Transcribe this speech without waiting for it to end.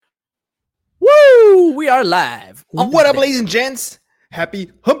Woo! We are live. What up, ladies and gents? Happy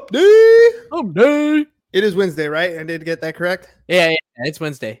Hump Day! Hump Day. It is Wednesday, right? I did get that correct? Yeah, it's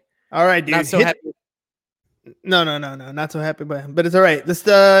Wednesday. All right, dude. Not so happy. No. Not so happy, but it's all right. Let's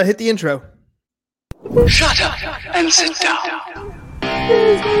hit the intro. Shut up and sit down.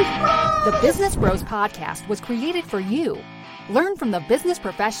 The Business Bros Podcast was created for you. Learn from the business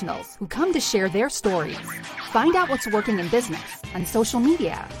professionals who come to share their stories. Find out what's working in business and social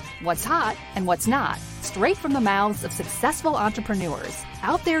media, what's hot and what's not, straight from the mouths of successful entrepreneurs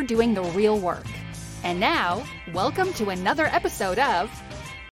out there doing the real work. And now, welcome to another episode of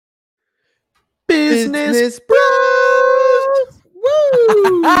Business Bros!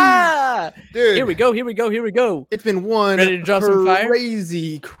 Woo! Dude, Here we go. it's been one Ready to drop some fire?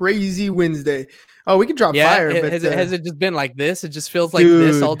 crazy Wednesday. Oh, we can drop fire. But, has it just been like this? It just feels like dude.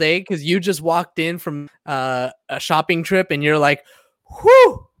 this all day because you just walked in from a shopping trip and you're like,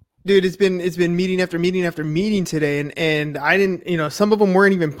 whoo! Dude, it's been meeting after meeting after meeting today, and I didn't, some of them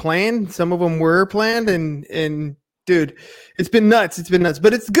weren't even planned, some of them were planned, and dude, it's been nuts,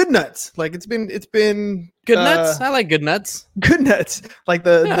 but it's good nuts. Like it's been Good nuts. I like good nuts. Good nuts, like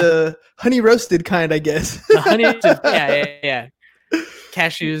the honey roasted kind, I guess. The honey, yeah.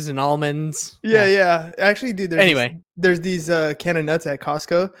 Cashews and almonds. Yeah. Actually, dude. There's these can of nuts at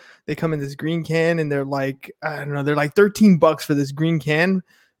Costco. They come in this green can, and they're like, I don't know, they're like $13 for this green can.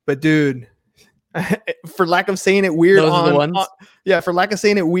 But dude, for lack of saying it weird, those are the ones. For lack of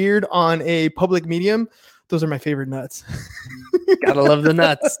saying it weird on a public medium, those are my favorite nuts. Gotta love the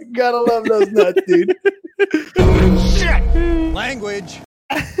nuts. Gotta love those nuts, dude. Shit! Language.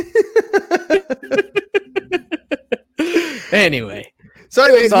 Anyway. So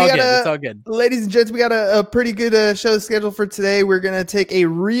anyways, it's all good. Ladies and gents, we got a pretty good show scheduled for today. We're going to take a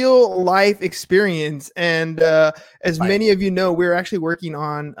real life experience. And as many of you know, we're actually working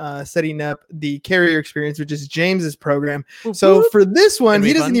on setting up the Carrier Experience, which is James's program. So for this one,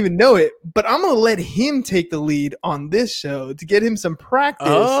 he doesn't even know it, but I'm going to let him take the lead on this show to get him some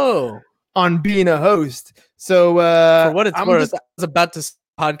practice on being a host. So for what it's worth, I was about to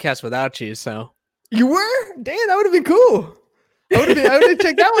podcast without you. So you were? Damn, that would have been cool. I would have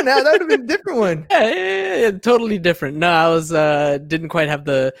checked that one out. That would have been a different one. Yeah, totally different. No, I was didn't quite have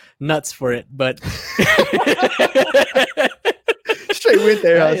the nuts for it, but straight with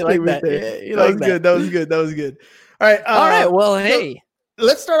there. Yeah, straight with there. Yeah, that was good. All right. All right. Well, hey,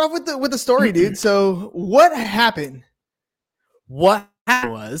 let's start off with the story, dude. So, what happened? What had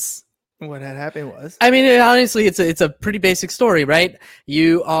happened was. I mean, honestly, it's a pretty basic story, right?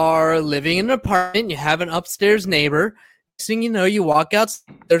 You are living in an apartment. You have an upstairs neighbor. Thing you know, you walk out,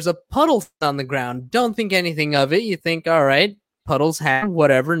 there's a puddle on the ground. Don't think anything of it. You think, all right, puddles happen,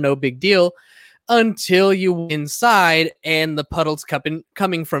 whatever, no big deal, until you inside and the puddle's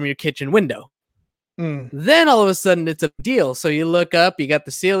coming from your kitchen window. Then all of a sudden it's a deal. So you look up, you got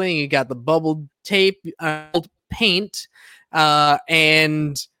the ceiling, you got the bubbled tape, paint,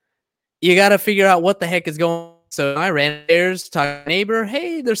 and you got to figure out what the heck is going on. So I ran upstairs, talked to my neighbor,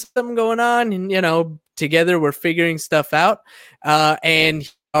 hey, there's something going on, and together we're figuring stuff out.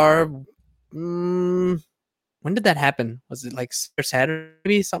 And when did that happen? Was it like Saturday,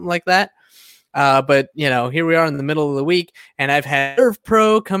 maybe something like that? But here we are in the middle of the week, and I've had Serve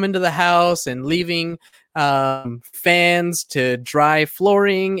Pro come into the house and leaving fans to dry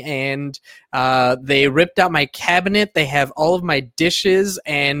flooring, and they ripped out my cabinet. They have all of my dishes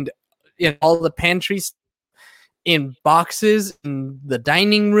and all the pantry stuff in boxes in the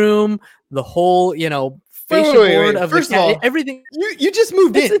dining room, the whole, fascia board of First the of all, everything. You just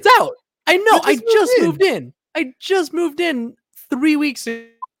moved in. It's out. I know. I just moved in 3 weeks ago.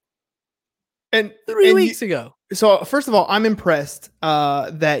 And 3 weeks ago. So first of all, I'm impressed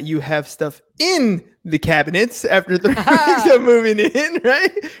that you have stuff in the cabinets after 3 weeks of moving in,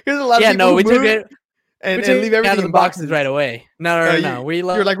 right? Because a lot of people we move took it and leave everything out of the in boxes right away. No.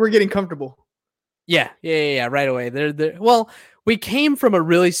 You're like, we're getting comfortable. Yeah, right away. They're well, we came from a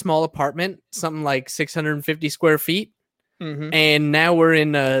really small apartment, something like 650 square feet, and now we're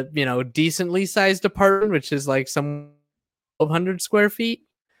in a decently sized apartment, which is like some 1,200 square feet.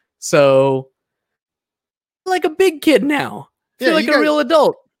 So, like a big kid now. I feel like a real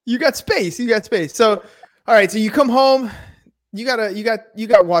adult. You got space. So, all right. So you come home. You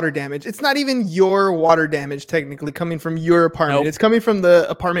got water damage. It's not even your water damage technically coming from your apartment. Nope. It's coming from the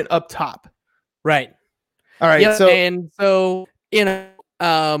apartment up top. Right. All right. Yep, so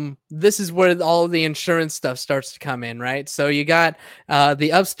this is where all the insurance stuff starts to come in, right? So you got the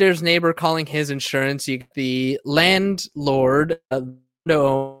upstairs neighbor calling his insurance. You got the landlord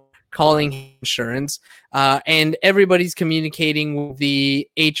calling insurance, and everybody's communicating with the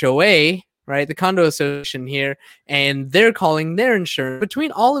HOA, right? The condo association here, and they're calling their insurance.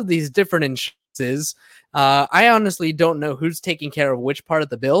 Between all of these different insurances, I honestly don't know who's taking care of which part of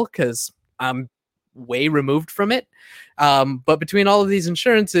the bill because I'm way removed from it. But between all of these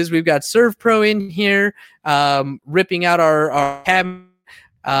insurances, we've got ServPro in here, ripping out our cabin.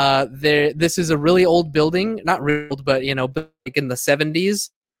 This is a really old building, not really old, but like in the 70s.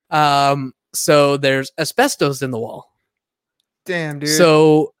 So there's asbestos in the wall. Damn, dude.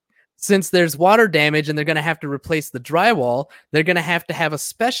 So since there's water damage and they're going to have to replace the drywall, they're going to have a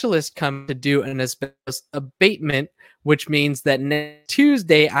specialist come to do an asbestos abatement, which means that next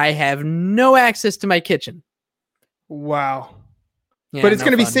Tuesday I have no access to my kitchen. Wow. Yeah, but it's no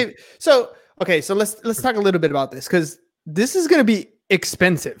going to be fun. safe. So, okay, so let's talk a little bit about this because this is going to be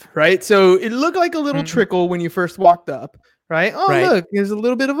expensive, right? So it looked like a little trickle when you first walked up, right? Oh, Right. Look, there's a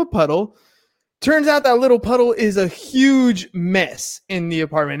little bit of a puddle. Turns out that little puddle is a huge mess in the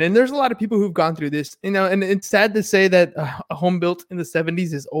apartment. And there's a lot of people who've gone through this, and it's sad to say that a home built in the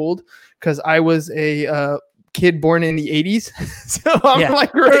 70s is old because I was a kid born in the 80s. So I'm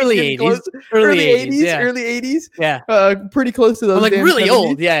like early 80s. Early 80s. Yeah. Early 80s. Yeah. Pretty close to those. I'm like damn really 70s.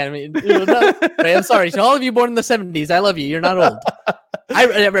 old. Yeah. I mean, I'm sorry. So all of you born in the 70s, I love you. You're not old.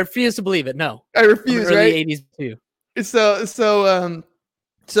 I refuse to believe it. No. I refuse, early right? 80s too. So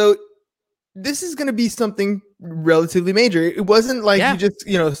this is going to be something relatively major. It wasn't like you just,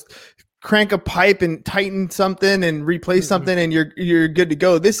 crank a pipe and tighten something and replace something and you're good to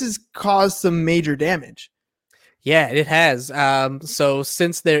go. This has caused some major damage. Yeah, it has. So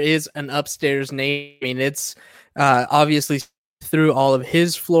since there is an upstairs name, I mean, it's obviously through all of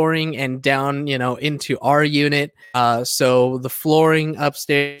his flooring and down, into our unit. So the flooring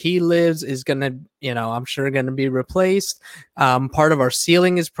upstairs he lives is going to, I'm sure going to be replaced. Part of our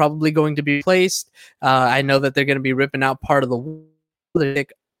ceiling is probably going to be replaced. I know that they're going to be ripping out part of the wall,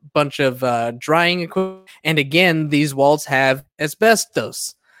 bunch of drying equipment. And again, these walls have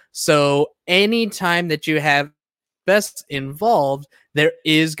asbestos. So anytime that you have asbestos involved, there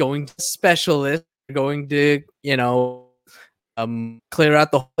is going to specialists going to, clear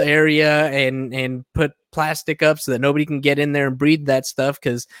out the whole area and put plastic up so that nobody can get in there and breathe that stuff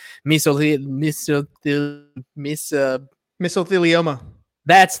because Mesothelioma.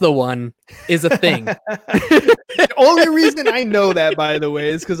 That's the one is a thing. The only reason I know that, by the way,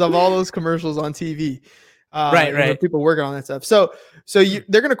 is because of all those commercials on TV. Right. People working on that stuff. So they're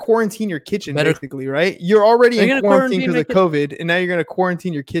going to quarantine your kitchen, basically, right? You're already in quarantine because of COVID, and now you're going to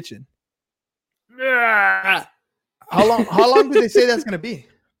quarantine your kitchen. How long do they say that's going to be?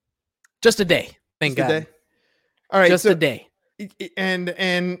 Just a day. Thank God. A day? All right. Just a day.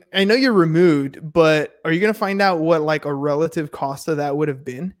 And I know you're removed, but are you going to find out what like a relative cost of that would have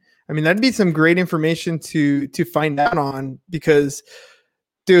been? I mean, that'd be some great information to find out on because,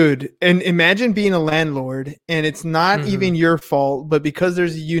 dude, and imagine being a landlord and it's not even your fault, but because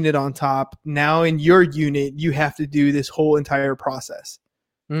there's a unit on top, now in your unit, you have to do this whole entire process.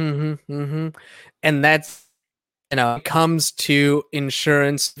 And that's, it comes to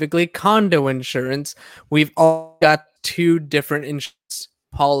insurance, specifically condo insurance. We've all got two different insurance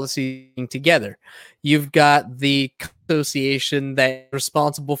policies together. You've got the association that's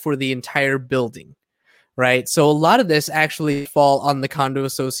responsible for the entire building, right? So a lot of this actually fall on the condo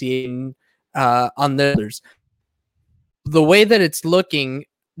association, on the others. The way that it's looking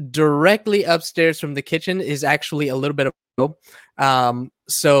directly upstairs from the kitchen is actually a little bit of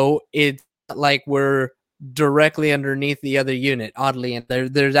so it's like we're directly underneath the other unit, oddly, and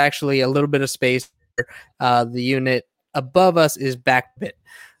there's actually a little bit of space. The unit above us is back a bit.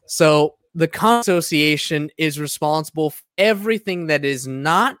 So the condo association is responsible for everything that is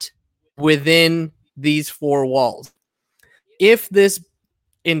not within these four walls. If this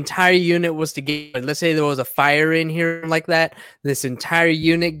entire unit was to get, let's say there was a fire in here like that, this entire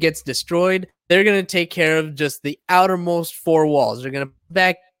unit gets destroyed, they're going to take care of just the outermost four walls. They're going to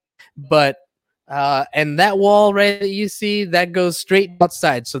back, but and that wall right that you see, that goes straight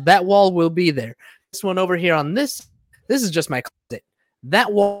outside. So that wall will be there. This one over here on this is just my closet.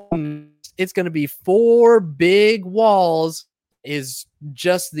 That wall, it's going to be four big walls, is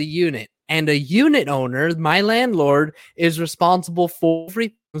just the unit. And a unit owner, my landlord, is responsible for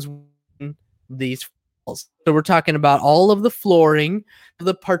everything within these walls. So we're talking about all of the flooring,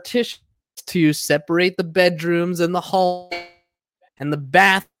 the partitions to separate the bedrooms and the hall and the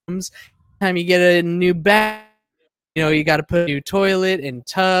bathrooms. Time you get a new bath, you got to put a new toilet and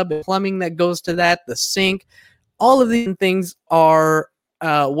tub and plumbing that goes to that, the sink. All of these things are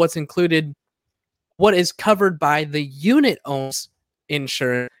what's included, what is covered by the unit owner's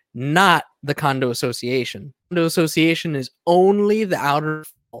insurance, not the condo association. Condo association is only the outer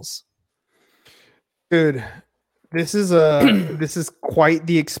walls. Dude, this is quite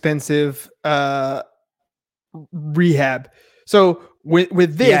the expensive rehab. So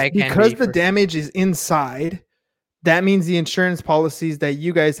with this, Yeah, it can because be the for- damage is inside, that means the insurance policies that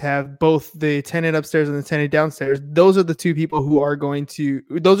you guys have, both the tenant upstairs and the tenant downstairs, those are the two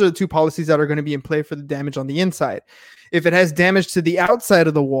policies that are going to be in play for the damage on the inside. If it has damage to the outside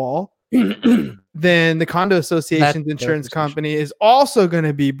of the wall, then the condo association's insurance company is also going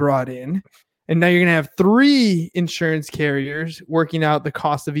to be brought in. And now you're going to have 3 insurance carriers working out the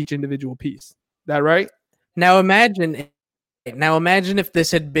cost of each individual piece. Is that right? Now imagine if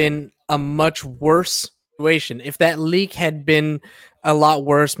this had been a much worse situation. If that leak had been a lot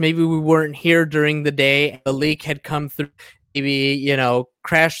worse, maybe we weren't here during the day. The leak had come through, maybe,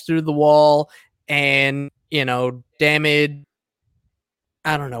 crashed through the wall and, damaged.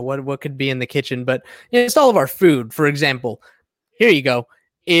 I don't know what could be in the kitchen, but it's all of our food, for example. Here you go.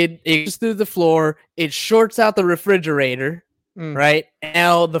 It goes through the floor. It shorts out the refrigerator, right?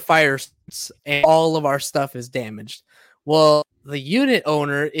 Now the fire starts and all of our stuff is damaged. Well, the unit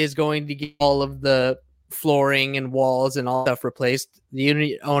owner is going to get all of the flooring and walls and all stuff replaced. The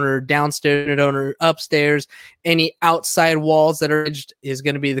unit owner downstairs, unit owner upstairs, any outside walls that are damaged is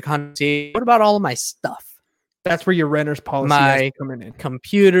going to be the condo. What about all of my stuff? That's where your renter's policy has to come in.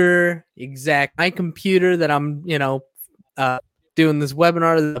 Computer, my computer that I'm, doing this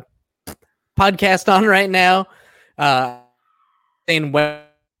webinar, the podcast on right now. Saying web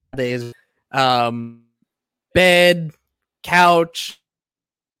days, bed, couch,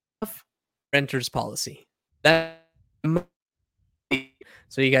 renter's policy. So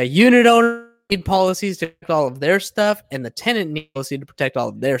you got unit owner need policies to protect all of their stuff, and the tenant need policy to protect all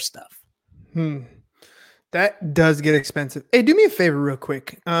of their stuff. That does get expensive. Hey, do me a favor real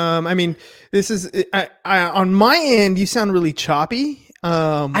quick. This is I on my end, you sound really choppy.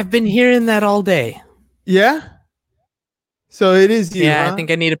 I've been hearing that all day. Yeah? So it is you, Yeah, huh? I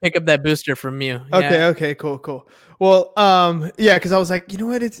think I need to pick up that booster from you. Okay, cool. Well, yeah, because I was like, you know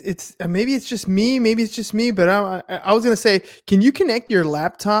what, it's maybe it's just me, but I was gonna say, can you connect your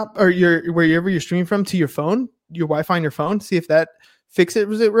laptop or your wherever you're streaming from to your phone, your Wi-Fi on your phone, see if that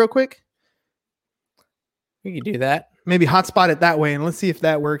fixes it real quick? We could do that. Maybe hotspot it that way, and let's see if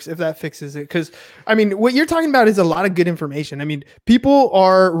that works, if that fixes it. Because, what you're talking about is a lot of good information. People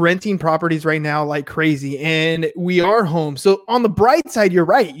are renting properties right now like crazy, and we are home. So on the bright side, you're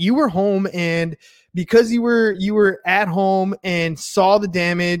right. You were home, and because you were at home and saw the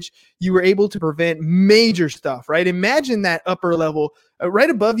damage, you were able to prevent major stuff, right? Imagine that upper level. Right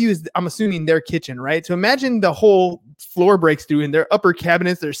above you is, I'm assuming, their kitchen, right? So imagine the whole floor breaks through and their upper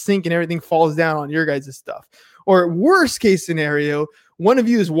cabinets, their sink and everything falls down on your guys' stuff. Or worst case scenario, one of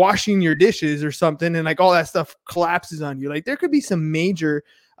you is washing your dishes or something and all that stuff collapses on you. There could be some major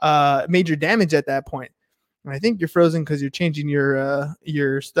damage at that point. And I think you're frozen because you're changing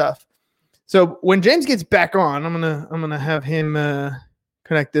your stuff. So when James gets back on, I'm gonna have him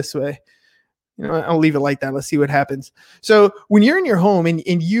connect this way. I'll leave it like that. Let's see what happens. So when you're in your home and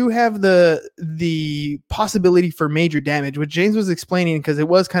you have the possibility for major damage, what James was explaining, because it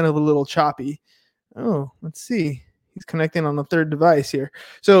was kind of a little choppy. Oh, let's see. He's connecting on the third device here.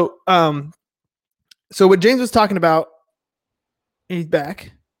 So what James was talking about, he's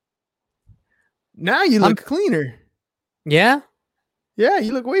back. Now you look cleaner. Yeah? Yeah,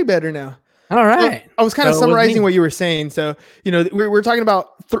 you look way better now. All right. I was kind of summarizing what you were saying. So, we're talking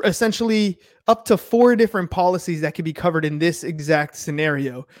about essentially up to 4 different policies that could be covered in this exact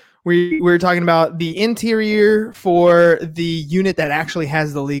scenario. We're talking about the interior for the unit that actually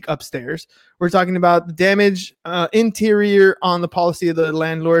has the leak upstairs. We're talking about the damage interior on the policy of the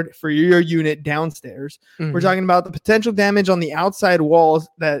landlord for your unit downstairs. Mm-hmm. We're talking about the potential damage on the outside walls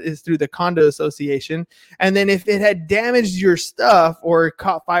that is through the condo association. And then if it had damaged your stuff or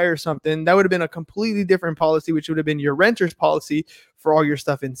caught fire or something, that would have been a completely different policy, which would have been your renter's policy for all your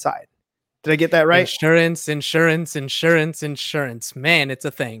stuff inside. Did I get that right? Insurance. Man, it's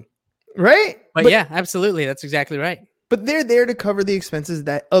a thing. Right? But yeah, absolutely. That's exactly right. But they're there to cover the expenses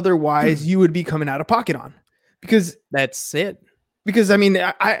that otherwise you would be coming out of pocket on. Because that's it. Because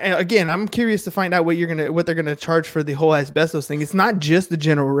I'm curious to find out what they're gonna charge for the whole asbestos thing. It's not just the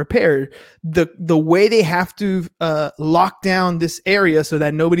general repair. The way they have to lock down this area so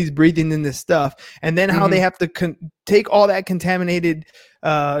that nobody's breathing in this stuff, and then how they have to take all that contaminated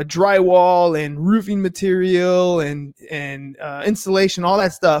drywall and roofing material and insulation, all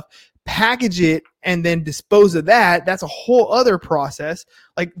that stuff, package it, and then dispose of that. That's a whole other process.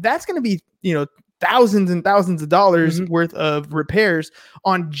 That's going to be thousands and thousands of dollars worth of repairs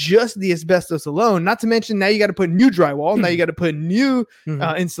on just the asbestos alone. Not to mention now you got to put new drywall. Now you got to put new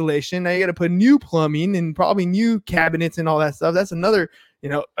insulation. Now you got to put new plumbing and probably new cabinets and all that stuff. That's another,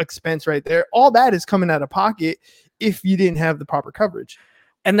 expense right there. All that is coming out of pocket if you didn't have the proper coverage.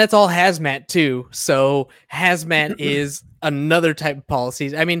 And that's all hazmat too. So hazmat is another type of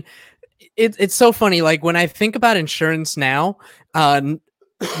policies. I mean, it's so funny. Like when I think about insurance now,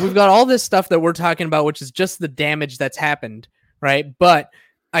 we've got all this stuff that we're talking about, which is just the damage that's happened, right? But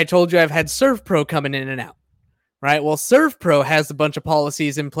I told you I've had ServPro coming in and out, right? Well, ServPro has a bunch of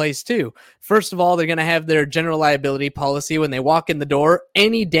policies in place too. First of all, they're going to have their general liability policy when they walk in the door.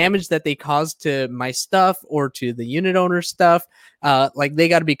 Any damage that they cause to my stuff or to the unit owner's stuff, like they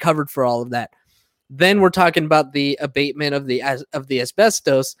got to be covered for all of that. Then we're talking about the abatement of the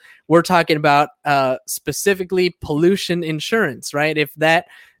asbestos. We're talking about specifically pollution insurance, right? If that,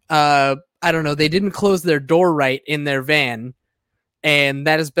 I don't know, they didn't close their door right in their van and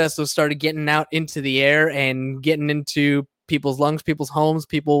that asbestos started getting out into the air and getting into people's lungs, people's homes,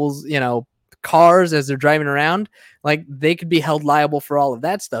 people's, cars as they're driving around, like they could be held liable for all of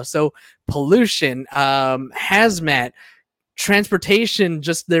that stuff. So pollution, hazmat, transportation,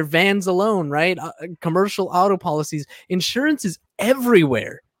 just their vans alone, right? Commercial auto policies, insurance is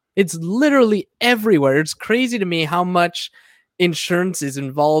everywhere. It's literally everywhere. It's crazy to me how much insurance is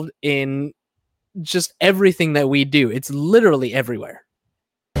involved in just everything that we do. It's literally everywhere.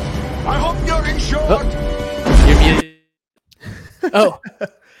 I hope you're insured.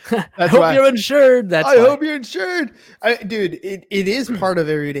 I hope you're insured. I hope you're insured. Dude, it is part of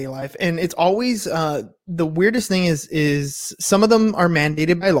everyday life. And it's always the weirdest thing is some of them are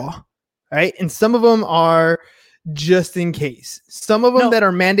mandated by law, right? And some of them are just in case. Some of them that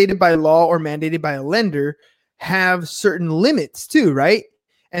are mandated by law or mandated by a lender have certain limits too, right?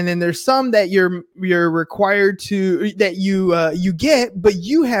 And then there's some that you're required to, that you get, but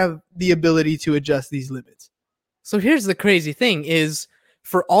you have the ability to adjust these limits. So here's the crazy thing is,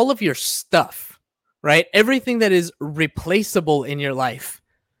 for all of your stuff, right? Everything that is replaceable in your life,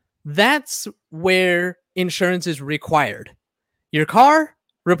 that's where insurance is required. Your car,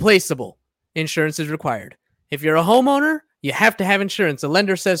 replaceable. Insurance is required. If you're a homeowner, you have to have insurance. The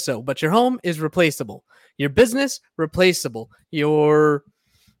lender says so, but your home is replaceable. Your business, replaceable. Your,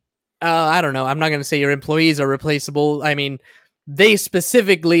 I don't know. I'm not going to say your employees are replaceable. I mean, they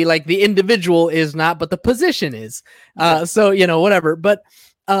specifically, like the individual is not, but the position is. So, whatever. But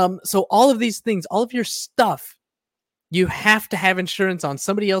so all of these things, all of your stuff, you have to have insurance on.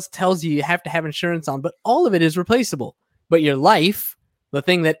 Somebody else tells you have to have insurance on, but all of it is replaceable. But your life, the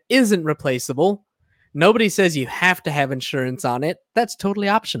thing that isn't replaceable, nobody says you have to have insurance on it. That's totally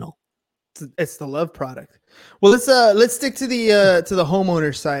optional. It's the love product. Well, let's stick to the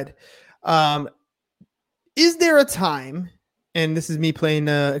homeowner side. Is there a time, and this is me playing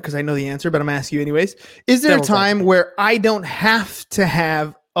because I know the answer, but I'm asking you anyways. Is there a time where I don't have to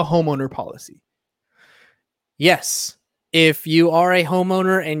have a homeowner policy? Yes. If you are a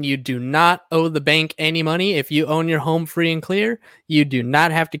homeowner and you do not owe the bank any money, if you own your home free and clear, you do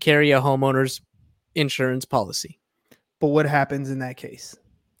not have to carry a homeowner's insurance policy. But what happens in that case?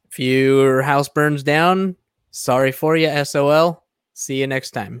 If your house burns down, sorry for you, SOL. See you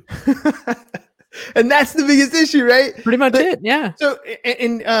next time. And that's the biggest issue, right? Pretty much it, yeah. So,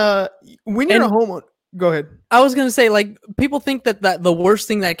 and when you're a homeowner, go ahead. I was going to say, like, people think that the worst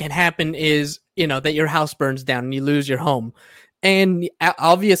thing that can happen is, that your house burns down and you lose your home. And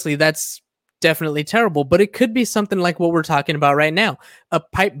obviously that's definitely terrible, but it could be something like what we're talking about right now. A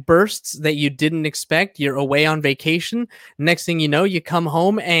pipe bursts that you didn't expect. You're away on vacation. Next thing you know, you come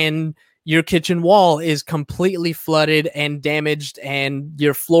home and your kitchen wall is completely flooded and damaged and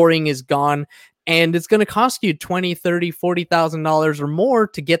your flooring is gone. And it's going to cost you $20,000, $30,000, $40,000 or more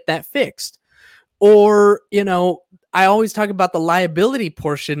to get that fixed. Or, I always talk about the liability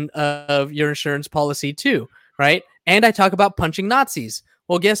portion of your insurance policy too, right? And I talk about punching Nazis.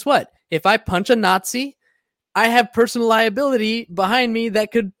 Well, guess what? If I punch a Nazi, I have personal liability behind me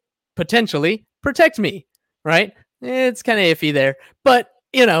that could potentially protect me, right? It's kind of iffy there, but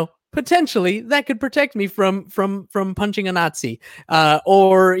potentially that could protect me from punching a Nazi,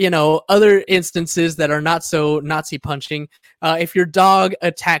 or other instances that are not so Nazi punching. If your dog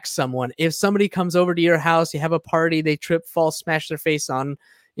attacks someone, if somebody comes over to your house, you have a party, they trip, fall, smash their face on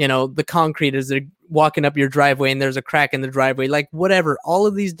the concrete as they're walking up your driveway and there's a crack in the driveway, like whatever, all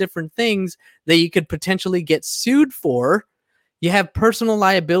of these different things that you could potentially get sued for. You have personal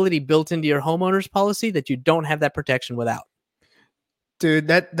liability built into your homeowner's policy that you don't have that protection without.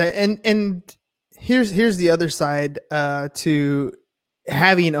 Dude, and here's the other side to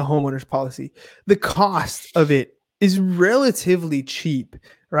having a homeowner's policy. The cost of it is relatively cheap,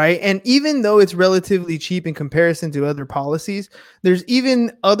 right? And even though it's relatively cheap in comparison to other policies, there's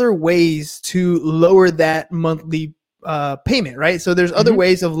even other ways to lower that monthly payment, right? So there's other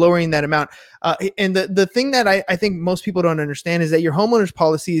ways of lowering that amount. And the thing that I think most people don't understand is that your homeowner's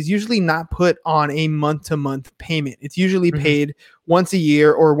policy is usually not put on a month-to-month payment. It's usually paid once a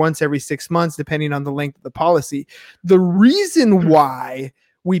year or once every 6 months, depending on the length of the policy. The reason why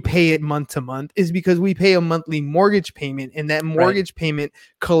we pay it month to month is because we pay a monthly mortgage payment, and that mortgage payment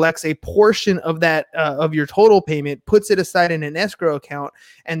collects a portion of that of your total payment, puts it aside in an escrow account,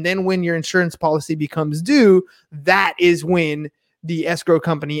 and then when your insurance policy becomes due, that is when the escrow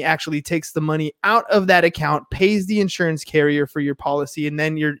company actually takes the money out of that account, pays the insurance carrier for your policy, and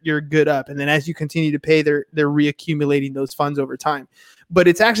then you're good up. And then as you continue to pay, they're reaccumulating those funds over time. But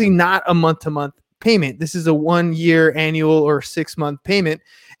it's actually not a month to month payment. This is a 1 year, annual, or 6 month payment.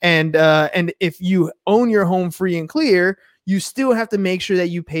 And if you own your home free and clear, you still have to make sure that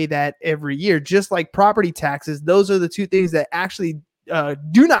you pay that every year. Just like property taxes, those are the two things that actually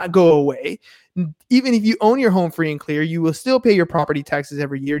do not go away. Even if you own your home free and clear, you will still pay your property taxes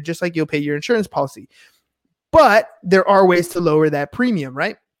every year, just like you'll pay your insurance policy. But there are ways to lower that premium,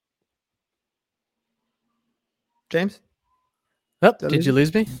 right? James? Oh, did you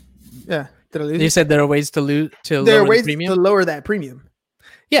lose me? Yeah. Did I lose you? Said there are ways to lower the premium? To lower that premium.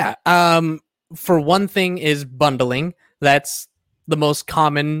 Yeah. For one thing is bundling. That's the most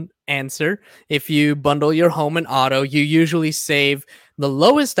common answer. If you bundle your home and auto, you usually save. The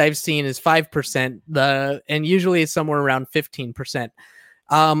lowest I've seen is 5%. And usually it's somewhere around 15%.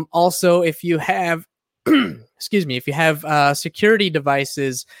 Also, if you have, if you have security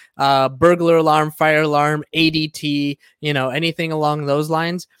devices, burglar alarm, fire alarm, ADT, anything along those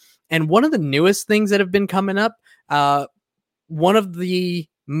lines. And one of the newest things that have been coming up, one of the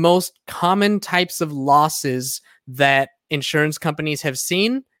most common types of losses that insurance companies have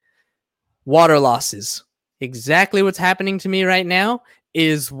seen, water losses. Exactly what's happening to me right now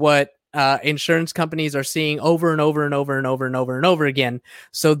is what insurance companies are seeing over and over and over and over and over and over again.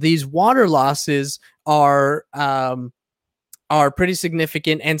 So these water losses are pretty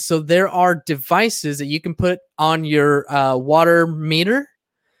significant. And so there are devices that you can put on your water meter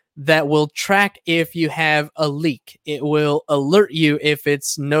that will track if you have a leak. It will alert you if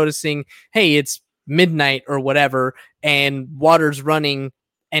it's noticing, hey, it's midnight or whatever, and water's running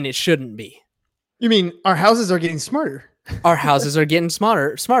and it shouldn't be. You mean our houses are getting smarter? Our houses are getting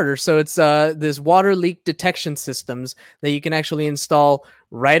smarter. So it's this water leak detection systems that you can actually install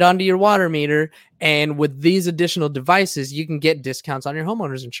right onto your water meter. And with these additional devices, you can get discounts on your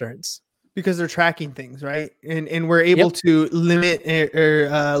homeowner's insurance. Because they're tracking things, right? And we're able to limit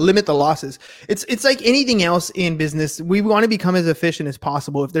limit the losses. It's like anything else in business. We want to become as efficient as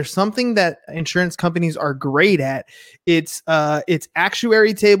possible. If there's something that insurance companies are great at, it's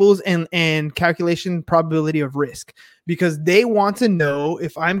actuary tables and calculation probability of risk. Because they want to know,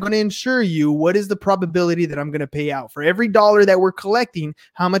 if I'm going to insure you, what is the probability that I'm going to pay out? For every dollar that we're collecting,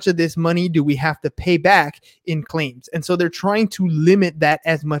 how much of this money do we have to pay back in claims? And so they're trying to limit that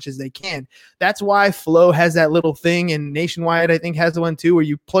as much as they can. That's why Flo has that little thing, and Nationwide, I think, has the one too, where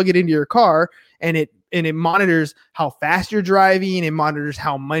you plug it into your car and it monitors how fast you're driving, it monitors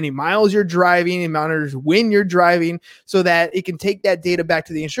how many miles you're driving, it monitors when you're driving, so that it can take that data back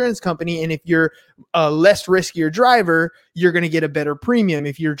to the insurance company. And if you're a less riskier driver, you're going to get a better premium.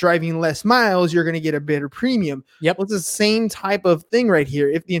 If you're driving less miles, you're going to get a better premium. Yep. Well, it's the same type of thing right here.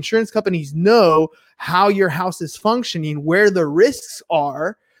 If the insurance companies know how your house is functioning, where the risks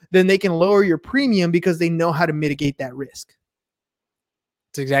are, then they can lower your premium because they know how to mitigate that risk.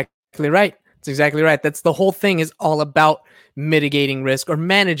 That's exactly right. That's exactly right. That's the whole thing, is all about mitigating risk, or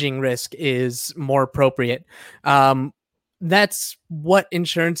managing risk is more appropriate. That's what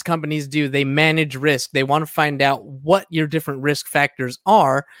insurance companies do. They manage risk. They want to find out what your different risk factors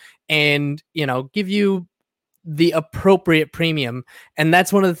are and, give you the appropriate premium. And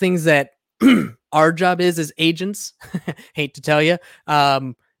that's one of the things that our job is as agents, hate to tell you,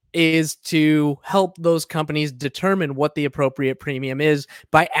 is to help those companies determine what the appropriate premium is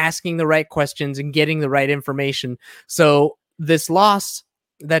by asking the right questions and getting the right information. So this loss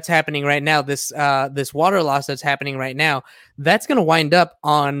that's happening right now, this water loss that's happening right now, that's going to wind up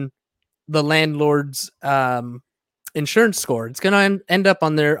on the landlord's insurance score. It's going to end up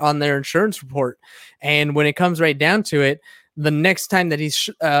on their insurance report. And when it comes right down to it, the next time that he's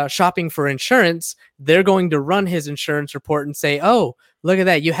shopping for insurance, they're going to run his insurance report and say, oh, look at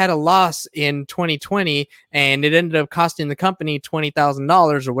that, you had a loss in 2020 and it ended up costing the company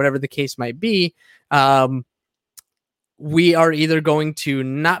 $20,000 or whatever the case might be. we are either going to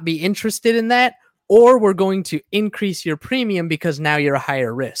not be interested in that, or we're going to increase your premium because now you're a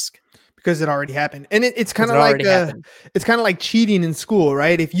higher risk. Because it already happened. And it's kind of like it's kind of like cheating in school,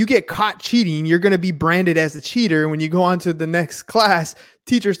 right? If you get caught cheating, you're going to be branded as a cheater. When you go on to the next class,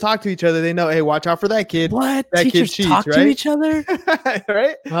 teachers talk to each other. They know, hey, watch out for that kid. What? That Teachers kid cheats, talk right? to each other?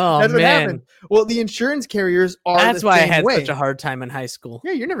 Right? Oh, That's what man. happened. Well, the insurance carriers are That's the why I same had way. such a hard time in high school.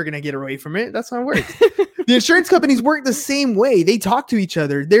 Yeah, you're never going to get away from it. That's how it works. The insurance companies work the same way. They talk to each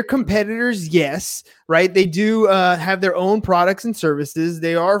other. They're competitors, yes, right? They do have their own products and services.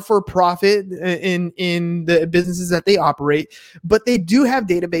 They are for profit in the businesses that they operate, but they do have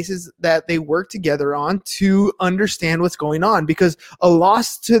databases that they work together on to understand what's going on, because a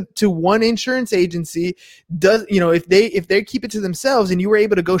loss to one insurance agency does, if they keep it to themselves and you were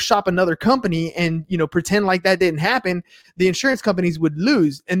able to go shop another company and, pretend like that didn't happen, the insurance companies would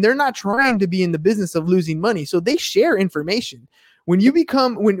lose, and they're not trying to be in the business of losing money. So they share information. When you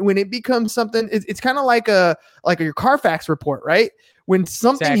become, when it becomes something, it's kind of like your Carfax report, right? When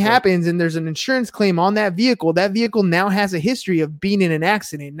something happens and there's an insurance claim on that vehicle now has a history of being in an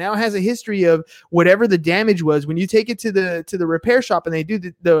accident, now has a history of whatever the damage was. When you take it to the repair shop and they do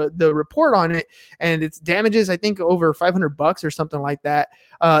the report on it, and it's damages, I think over $500 or something like that,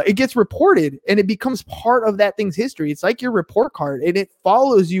 it gets reported and it becomes part of that thing's history. It's like your report card, and it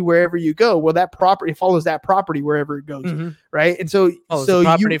follows you wherever you go. Well, that property follows that property wherever it goes, right? And so the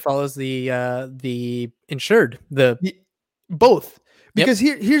property follows the insured, both. Because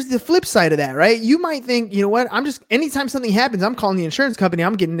here's the flip side of that, right? You might think, you know what? Anytime something happens, I'm calling the insurance company.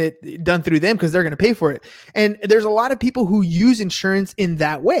 I'm getting it done through them because they're going to pay for it. And there's a lot of people who use insurance in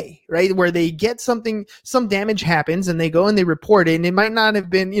that way, right? Where they get some damage happens and they go and they report it. And it might not have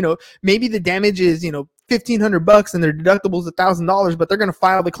been, maybe the damage is, $1,500 and their deductible is $1,000, but they're going to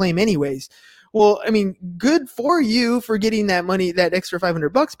file the claim anyways. Well, I mean, good for you for getting that money, that extra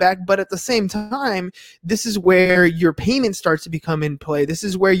 $500 back. But at the same time, this is where your payment starts to become in play. This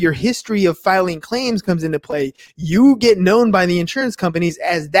is where your history of filing claims comes into play. You get known by the insurance companies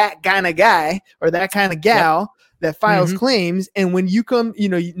as that kind of guy or that kind of gal that files claims. And when you come,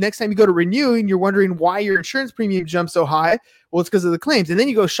 next time you go to renew and you're wondering why your insurance premium jumped so high, well, it's because of the claims. And then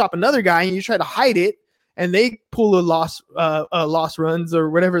you go shop another guy and you try to hide it, and they pull a loss runs or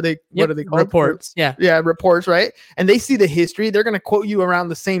whatever what are they called? Reports. Reports, right? And they see the history. They're going to quote you around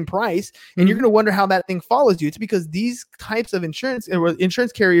the same price, and you're going to wonder how that thing follows you. It's because these types of insurance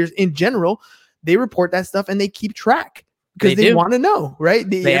carriers in general, they report that stuff and they keep track because they want to know, right?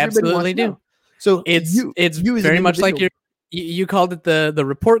 They absolutely do. So it's very much like you called it the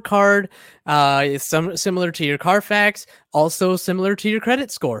report card. It's similar to your Carfax, also similar to your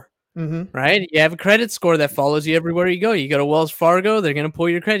credit score. Right? You have a credit score that follows you everywhere you go. You go to Wells Fargo, they're going to pull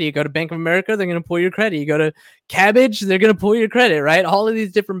your credit. You go to Bank of America, they're going to pull your credit. You go to Cabbage, they're going to pull your credit, right? All of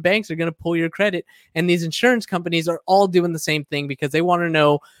these different banks are going to pull your credit. And these insurance companies are all doing the same thing because they want to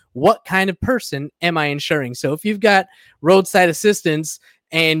know, what kind of person am I insuring? So if you've got roadside assistance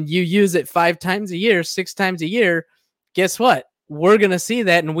and you use it 5 times a year, 6 times a year, guess what? We're going to see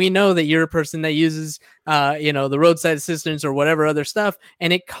that. And we know that you're a person that uses, the roadside assistance or whatever other stuff.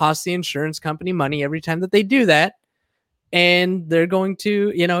 And it costs the insurance company money every time that they do that. And they're going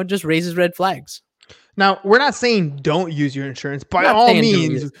to, it just raises red flags. Now, we're not saying don't use your insurance. By all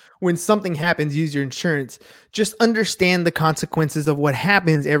means, when something happens, use your insurance. Just understand the consequences of what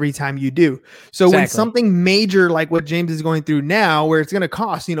happens every time you do. So when something major like what James is going through now, where it's going to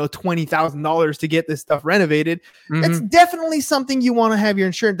cost, $20,000 to get this stuff renovated, that's definitely something you want to have your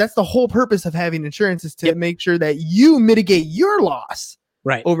insurance. That's the whole purpose of having insurance, is to make sure that you mitigate your loss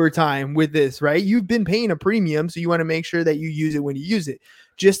over time with this, right? You've been paying a premium, so you want to make sure that you use it when you use it.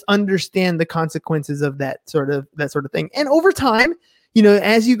 Just understand the consequences of that sort of thing. And over time,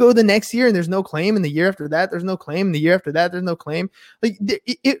 as you go the next year and there's no claim, and the year after that, there's no claim, and the year after that, there's no claim. Like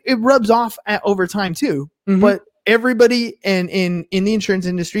it rubs off over time too. But everybody in the insurance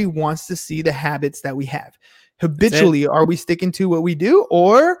industry wants to see the habits that we have. Habitually, are we sticking to what we do,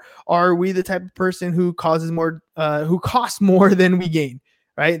 or are we the type of person who costs more than we gain?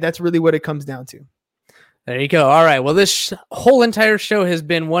 Right? That's really what it comes down to. There you go. All right. Well, this whole entire show has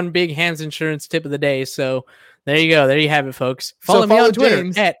been one big Hans Insurance tip of the day. So there you go. There you have it, folks. Follow me on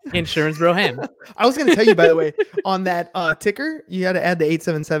Twitter at InsuranceBroHam. I was going to tell you, by the way, on that ticker, you got to add the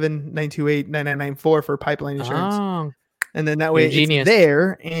 877-928-9994 for Pipeline Insurance. Oh, and then that way it's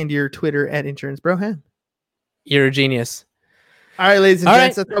there, and your Twitter at InsuranceBroHam. You're a genius. All right, ladies and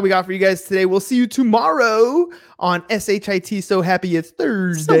gents, that's what we got for you guys today. We'll see you tomorrow on SHIT. So happy it's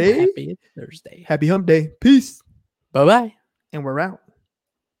Thursday. So happy it's Thursday. Happy hump day. Peace. Bye-bye. And we're out.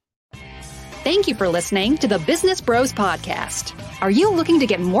 Thank you for listening to the Business Bros Podcast. Are you looking to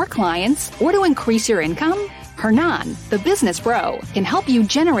get more clients or to increase your income? Hernan, the Business Bro, can help you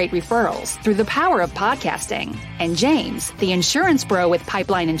generate referrals through the power of podcasting. And James, the Insurance Bro with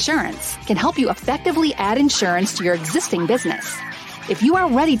Pipeline Insurance, can help you effectively add insurance to your existing business. If you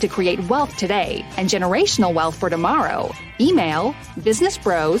are ready to create wealth today and generational wealth for tomorrow, email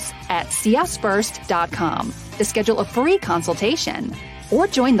businessbros@csfirst.com to schedule a free consultation or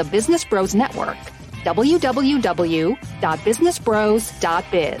join the Business Bros Network,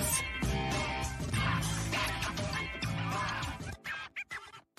 www.businessbros.biz.